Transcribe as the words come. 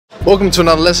Welcome to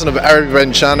another lesson of Arabic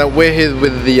Rencana. We're here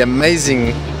with the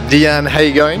amazing Dian. How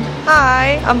you going?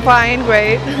 Hi, I'm fine,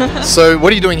 great. So,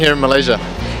 what are you doing here in Malaysia?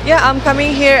 Yeah, I'm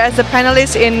coming here as a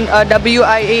panelist in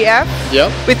WIAF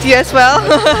Yep. with you as well.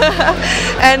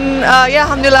 And yeah,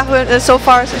 alhamdulillah, so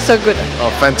far so good.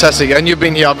 Oh, fantastic. And you've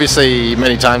been here obviously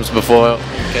many times before.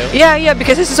 Okay. Yeah,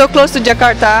 because it's so close to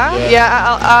Jakarta. Yeah,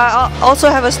 I also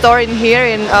have a store in here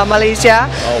in Malaysia,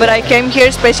 but I came here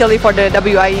especially for the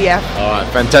WIEF. Alright,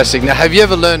 fantastic. Now, have you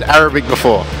ever learned Arabic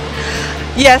before?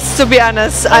 Yes, to be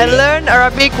honest, I learned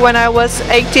Arabic when I was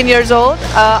 18 years old.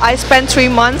 I spent 3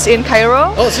 months in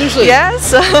Cairo. Oh, seriously?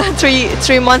 Yes,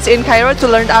 three months in Cairo to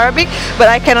learn Arabic, but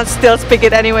I cannot still speak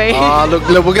it anyway. Look,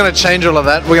 we're going to change all of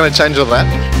that. We're going to change all that.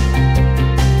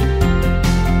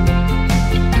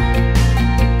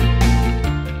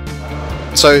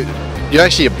 So, you're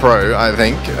actually a pro, I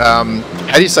think.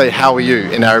 How do you say "how are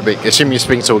you" in Arabic? Assume you're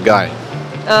speaking to a guy.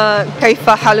 كيف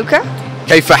حالك?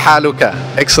 كيف حالك?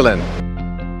 Excellent.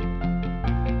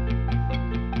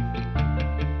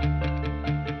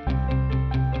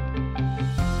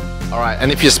 Alright,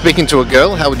 and if you're speaking to a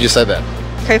girl, how would you say that?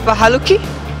 كيف حالك?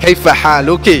 كيف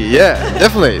حالك? Yeah,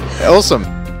 definitely. Awesome.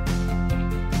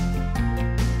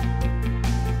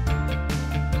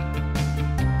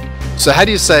 So how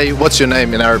do you say what's your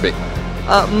name in Arabic?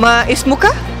 ما اسمك?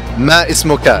 ما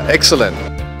اسمك? Excellent.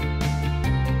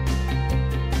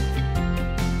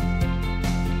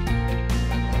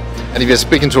 And if you're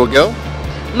speaking to a girl?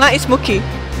 ما اسمك?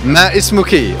 ما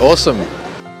اسمك? Awesome.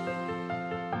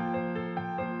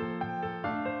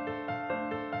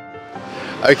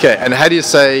 Okay, and how do you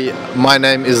say my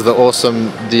name is the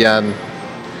awesome Dian?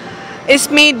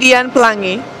 اسمي Dian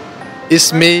Pelangi.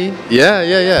 Ismi, yeah.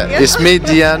 Ismi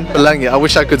Dian Pelangi. I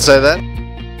wish I could say that.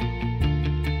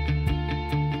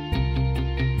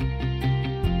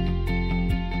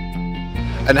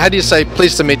 And how do you say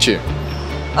pleased to meet you?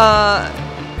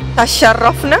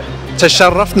 تشرفنا.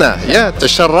 Tasharrafna, yeah,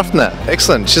 tasharrafna.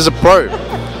 Excellent. She's a pro.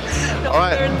 All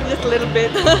right. Just a little bit.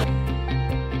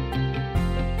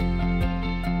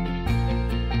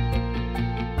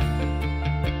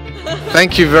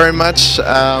 Thank you very much,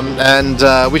 and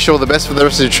wish you all the best for the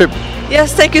rest of your trip.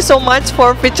 Yes, thank you so much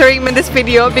for featuring me in this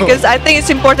video because I think it's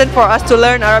important for us to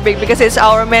learn Arabic because it's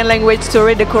our main language to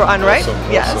read the Quran, right?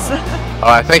 Awesome, Yes. All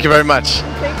right, thank you very much.